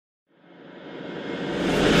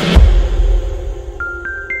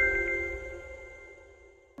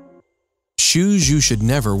Shoes you should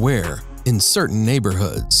never wear in certain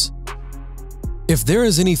neighborhoods. If there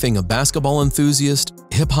is anything a basketball enthusiast,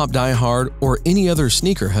 hip-hop diehard, or any other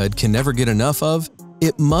sneakerhead can never get enough of,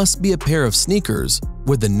 it must be a pair of sneakers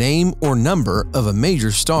with the name or number of a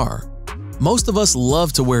major star. Most of us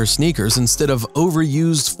love to wear sneakers instead of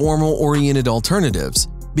overused formal-oriented alternatives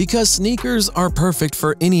because sneakers are perfect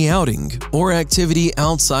for any outing or activity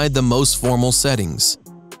outside the most formal settings.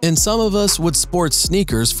 And some of us would sport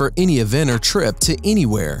sneakers for any event or trip to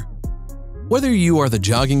anywhere. Whether you are the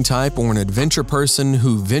jogging type or an adventure person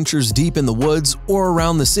who ventures deep in the woods or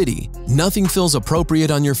around the city, nothing feels appropriate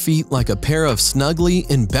on your feet like a pair of snuggly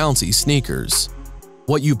and bouncy sneakers.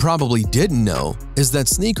 What you probably didn't know is that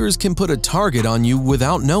sneakers can put a target on you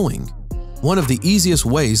without knowing. One of the easiest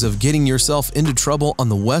ways of getting yourself into trouble on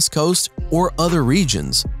the West Coast or other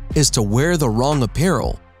regions is to wear the wrong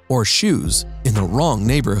apparel or shoes in the wrong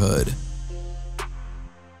neighborhood.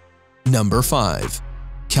 Number 5.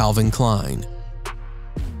 Calvin Klein.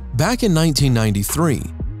 Back in 1993,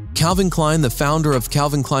 Calvin Klein, the founder of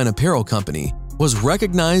Calvin Klein Apparel Company, was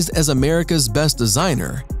recognized as America's best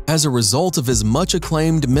designer as a result of his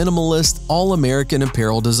much-acclaimed minimalist all-American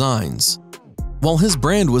apparel designs. While his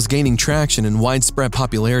brand was gaining traction and widespread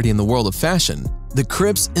popularity in the world of fashion, the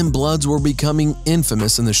Crips and Bloods were becoming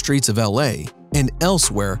infamous in the streets of LA and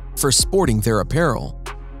elsewhere for sporting their apparel.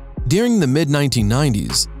 During the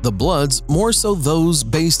mid-1990s, the Bloods, more so those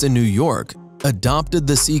based in New York, adopted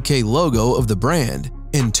the CK logo of the brand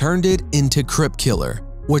and turned it into Crip Killer,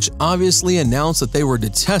 which obviously announced that they were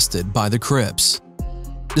detested by the Crips.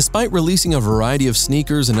 Despite releasing a variety of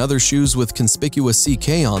sneakers and other shoes with conspicuous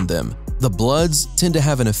CK on them, the Bloods tend to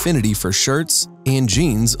have an affinity for shirts and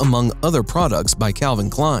jeans among other products by Calvin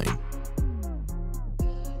Klein.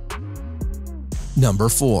 Number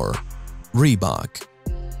 4. Reebok.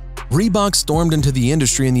 Reebok stormed into the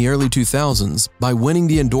industry in the early 2000s by winning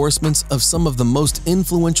the endorsements of some of the most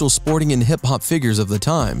influential sporting and hip-hop figures of the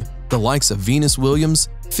time, the likes of Venus Williams,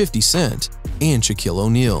 50 Cent, and Shaquille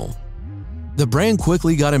O'Neal. The brand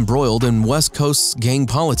quickly got embroiled in West Coast's gang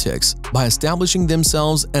politics by establishing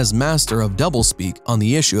themselves as master of doublespeak on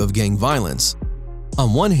the issue of gang violence.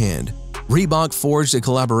 On one hand, Reebok forged a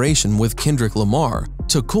collaboration with Kendrick Lamar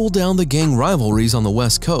to cool down the gang rivalries on the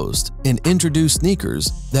West Coast and introduce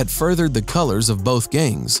sneakers that furthered the colors of both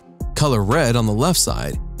gangs, color red on the left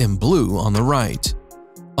side and blue on the right.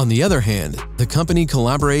 On the other hand, the company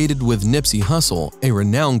collaborated with Nipsey Hussle, a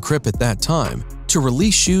renowned Crip at that time, to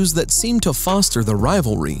release shoes that seemed to foster the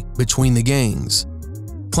rivalry between the gangs.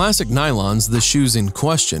 Classic Nylons, the shoes in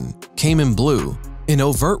question, came in blue, an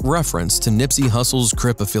overt reference to Nipsey Hussle's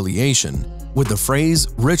Crip affiliation, with the phrase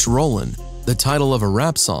Rich Rollin', the title of a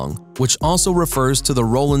rap song, which also refers to the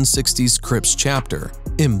Rollin' 60s Crips chapter,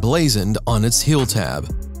 emblazoned on its heel tab.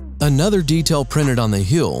 Another detail printed on the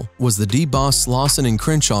heel was the debossed Slauson and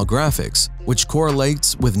Crenshaw graphics, which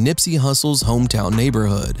correlates with Nipsey Hussle's hometown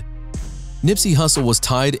neighborhood. Nipsey Hussle was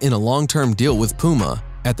tied in a long-term deal with Puma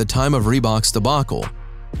at the time of Reebok's debacle.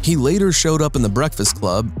 He later showed up in the Breakfast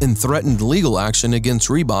Club and threatened legal action against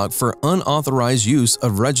Reebok for unauthorized use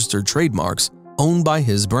of registered trademarks owned by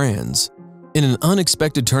his brands. In an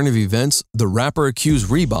unexpected turn of events, the rapper accused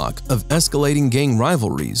Reebok of escalating gang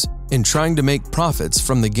rivalries and trying to make profits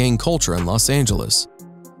from the gang culture in Los Angeles.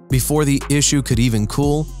 Before the issue could even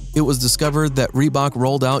cool, it was discovered that Reebok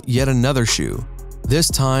rolled out yet another shoe, this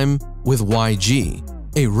time with YG,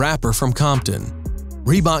 a rapper from Compton.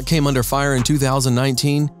 Reebok came under fire in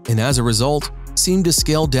 2019 and as a result, seemed to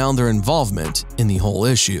scale down their involvement in the whole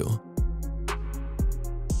issue.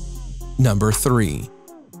 Number 3.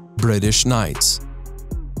 British Knights.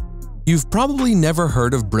 You've probably never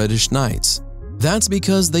heard of British Knights. That's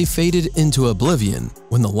because they faded into oblivion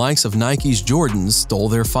when the likes of Nike's Jordans stole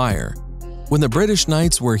their fire. When the British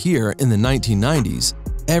Knights were here in the 1990s,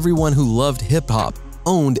 everyone who loved hip-hop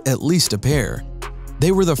owned at least a pair.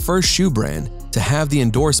 They were the first shoe brand to have the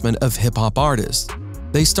endorsement of hip-hop artists.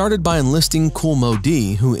 They started by enlisting Kool Moe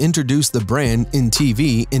Dee, who introduced the brand in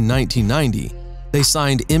TV in 1990. They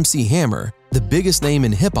signed MC Hammer, the biggest name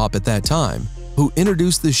in hip-hop at that time, who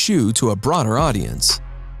introduced the shoe to a broader audience.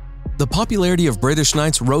 The popularity of British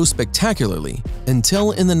Knights rose spectacularly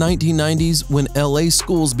until in the 1990s when LA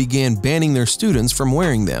schools began banning their students from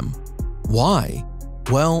wearing them. Why?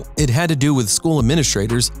 Well, it had to do with school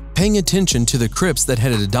administrators paying attention to the Crips that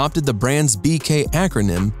had adopted the brand's BK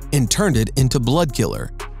acronym and turned it into Blood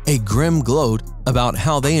Killer, a grim gloat about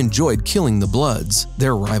how they enjoyed killing the Bloods,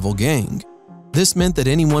 their rival gang. This meant that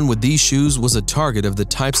anyone with these shoes was a target of the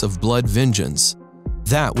types of blood vengeance.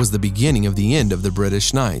 That was the beginning of the end of the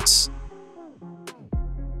British Knights.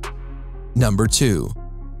 Number 2.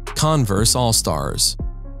 Converse All-Stars.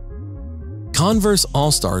 Converse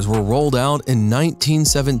All-Stars were rolled out in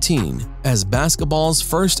 1917 as basketball's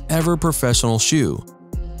first ever professional shoe.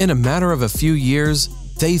 In a matter of a few years,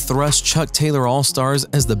 they thrust Chuck Taylor All-Stars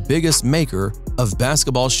as the biggest maker of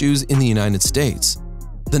basketball shoes in the United States.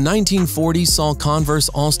 The 1940s saw Converse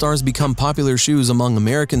All-Stars become popular shoes among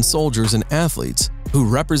American soldiers and athletes who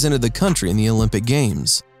represented the country in the Olympic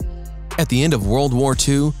Games. At the end of World War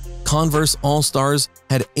II, Converse All-Stars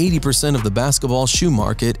had 80% of the basketball shoe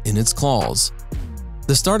market in its claws.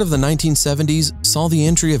 The start of the 1970s saw the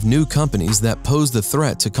entry of new companies that posed a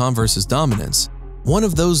threat to Converse's dominance. One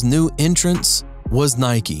of those new entrants was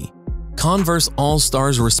Nike. Converse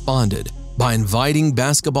All-Stars responded by inviting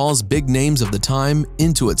basketball's big names of the time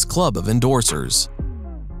into its club of endorsers.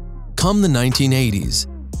 Come the 1980s,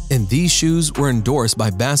 and these shoes were endorsed by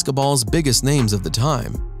basketball's biggest names of the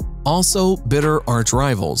time. Also bitter arch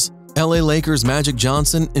rivals, LA Lakers Magic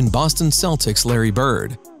Johnson and Boston Celtics Larry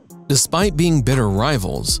Bird. Despite being bitter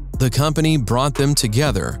rivals, the company brought them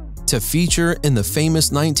together to feature in the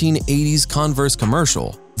famous 1980s Converse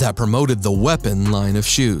commercial that promoted the Weapon line of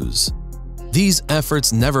shoes. These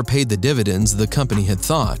efforts never paid the dividends the company had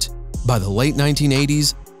thought. By the late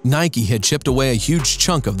 1980s, Nike had chipped away a huge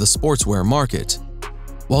chunk of the sportswear market.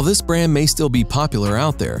 While this brand may still be popular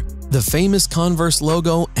out there, the famous Converse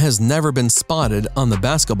logo has never been spotted on the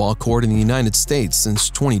basketball court in the United States since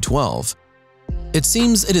 2012. It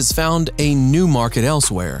seems it has found a new market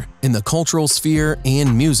elsewhere, in the cultural sphere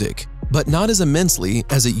and music, but not as immensely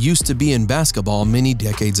as it used to be in basketball many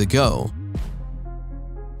decades ago.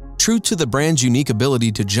 True to the brand's unique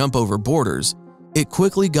ability to jump over borders, it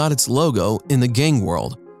quickly got its logo in the gang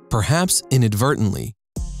world, perhaps inadvertently.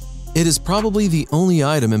 It is probably the only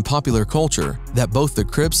item in popular culture that both the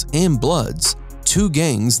Crips and Bloods, two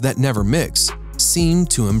gangs that never mix, seem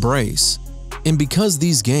to embrace. And because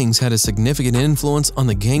these gangs had a significant influence on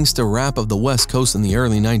the gangsta rap of the West Coast in the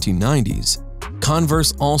early 1990s,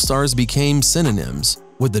 Converse All-Stars became synonyms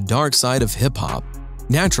with the dark side of hip-hop.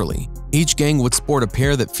 Naturally, each gang would sport a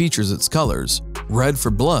pair that features its colors, red for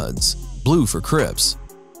Bloods, blue for Crips.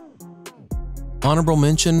 Honorable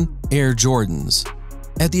mention, Air Jordans.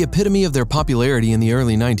 At the epitome of their popularity in the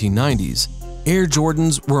early 1990s, Air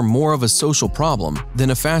Jordans were more of a social problem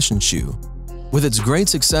than a fashion shoe. With its great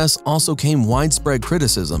success also came widespread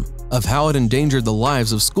criticism of how it endangered the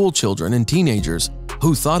lives of school children and teenagers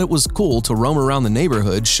who thought it was cool to roam around the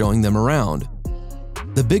neighborhood showing them around.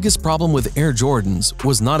 The biggest problem with Air Jordans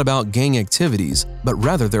was not about gang activities, but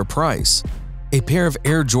rather their price. A pair of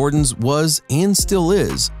Air Jordans was, and still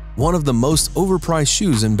is, one of the most overpriced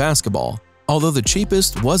shoes in basketball, although the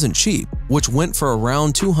cheapest wasn't cheap, which went for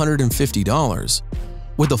around $250.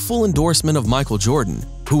 With the full endorsement of Michael Jordan,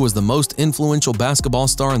 who was the most influential basketball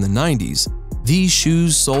star in the 90s, these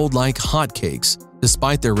shoes sold like hotcakes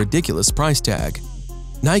despite their ridiculous price tag.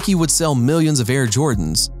 Nike would sell millions of Air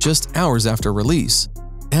Jordans just hours after release.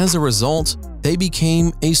 As a result, they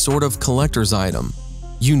became a sort of collector's item.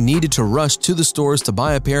 You needed to rush to the stores to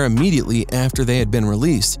buy a pair immediately after they had been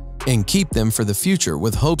released and keep them for the future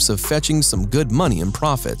with hopes of fetching some good money and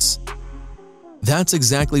profits. That's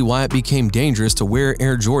exactly why it became dangerous to wear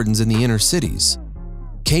Air Jordans in the inner cities.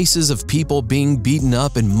 Cases of people being beaten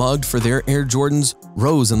up and mugged for their Air Jordans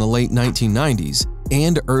rose in the late 1990s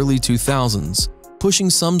and early 2000s, pushing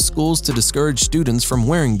some schools to discourage students from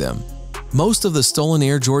wearing them. Most of the stolen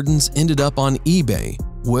Air Jordans ended up on eBay,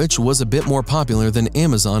 which was a bit more popular than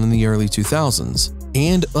Amazon in the early 2000s,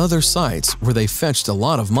 and other sites where they fetched a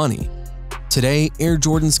lot of money. Today, Air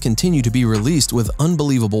Jordans continue to be released with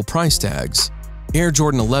unbelievable price tags. Air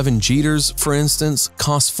Jordan 11 Jeters, for instance,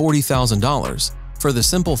 cost $40,000, for the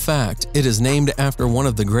simple fact it is named after one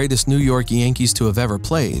of the greatest New York Yankees to have ever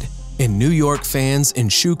played, and New York fans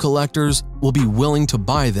and shoe collectors will be willing to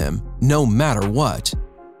buy them no matter what.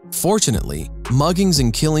 Fortunately, muggings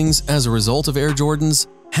and killings as a result of Air Jordans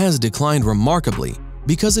has declined remarkably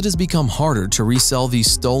because it has become harder to resell these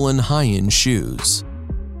stolen high-end shoes.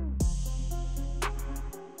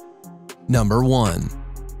 Number 1.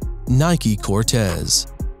 Nike Cortez.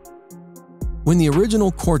 When the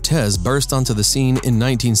original Cortez burst onto the scene in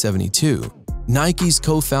 1972, Nike's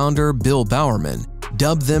co-founder Bill Bowerman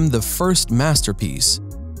dubbed them the first masterpiece.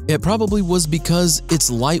 It probably was because its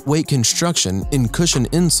lightweight construction and cushion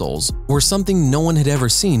insoles were something no one had ever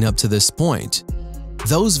seen up to this point.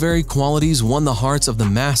 Those very qualities won the hearts of the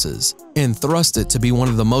masses and thrust it to be one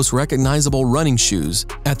of the most recognizable running shoes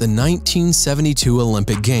at the 1972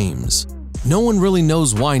 Olympic Games. No one really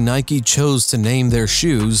knows why Nike chose to name their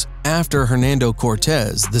shoes after Hernando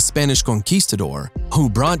Cortez, the Spanish conquistador, who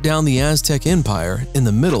brought down the Aztec Empire in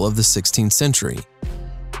the middle of the 16th century.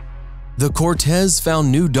 The Cortez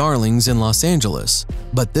found new darlings in Los Angeles,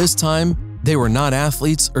 but this time they were not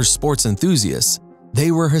athletes or sports enthusiasts,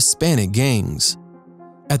 they were Hispanic gangs.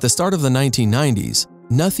 At the start of the 1990s,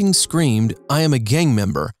 nothing screamed, "I am a gang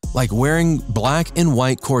member," like wearing black and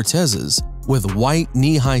white Cortezes with white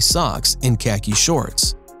knee-high socks and khaki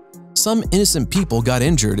shorts. Some innocent people got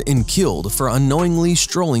injured and killed for unknowingly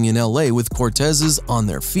strolling in LA with Cortezes on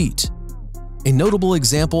their feet. A notable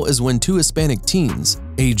example is when two Hispanic teens,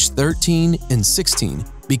 aged 13 and 16,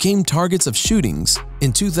 became targets of shootings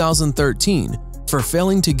in 2013 for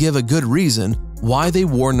failing to give a good reason why they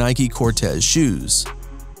wore Nike Cortez shoes.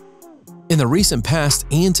 In the recent past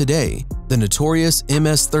and today, the notorious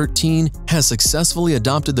MS-13 has successfully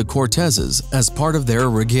adopted the Cortezes as part of their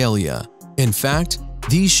regalia. In fact,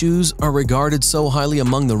 these shoes are regarded so highly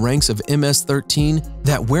among the ranks of MS-13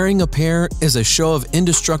 that wearing a pair is a show of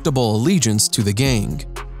indestructible allegiance to the gang.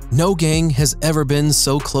 No gang has ever been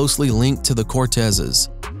so closely linked to the Cortezes.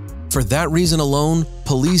 For that reason alone,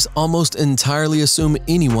 police almost entirely assume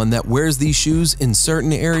anyone that wears these shoes in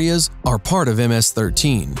certain areas are part of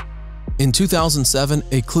MS-13. In 2007,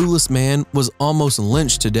 a clueless man was almost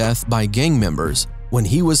lynched to death by gang members when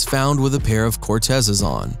he was found with a pair of Cortezes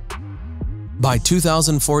on. By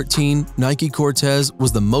 2014, Nike Cortez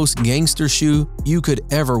was the most gangster shoe you could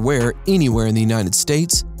ever wear anywhere in the United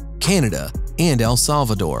States, Canada, and El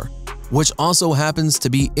Salvador, which also happens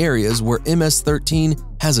to be areas where MS-13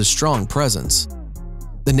 has a strong presence.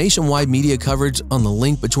 The nationwide media coverage on the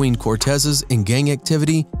link between Cortezes and gang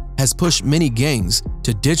activity has pushed many gangs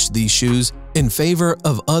to ditch these shoes in favor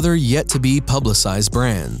of other yet-to-be publicized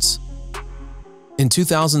brands. In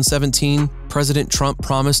 2017, President Trump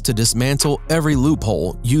promised to dismantle every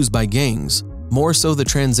loophole used by gangs, more so the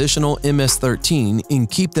transitional MS-13, and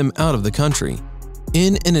keep them out of the country.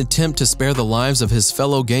 In an attempt to spare the lives of his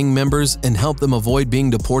fellow gang members and help them avoid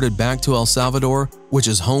being deported back to El Salvador, which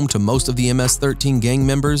is home to most of the MS-13 gang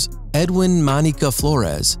members, Edwin Manica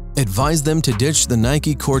Flores advised them to ditch the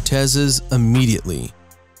Nike Cortezes immediately.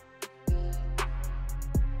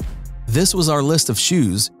 This was our list of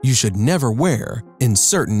shoes you should never wear in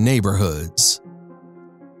certain neighborhoods.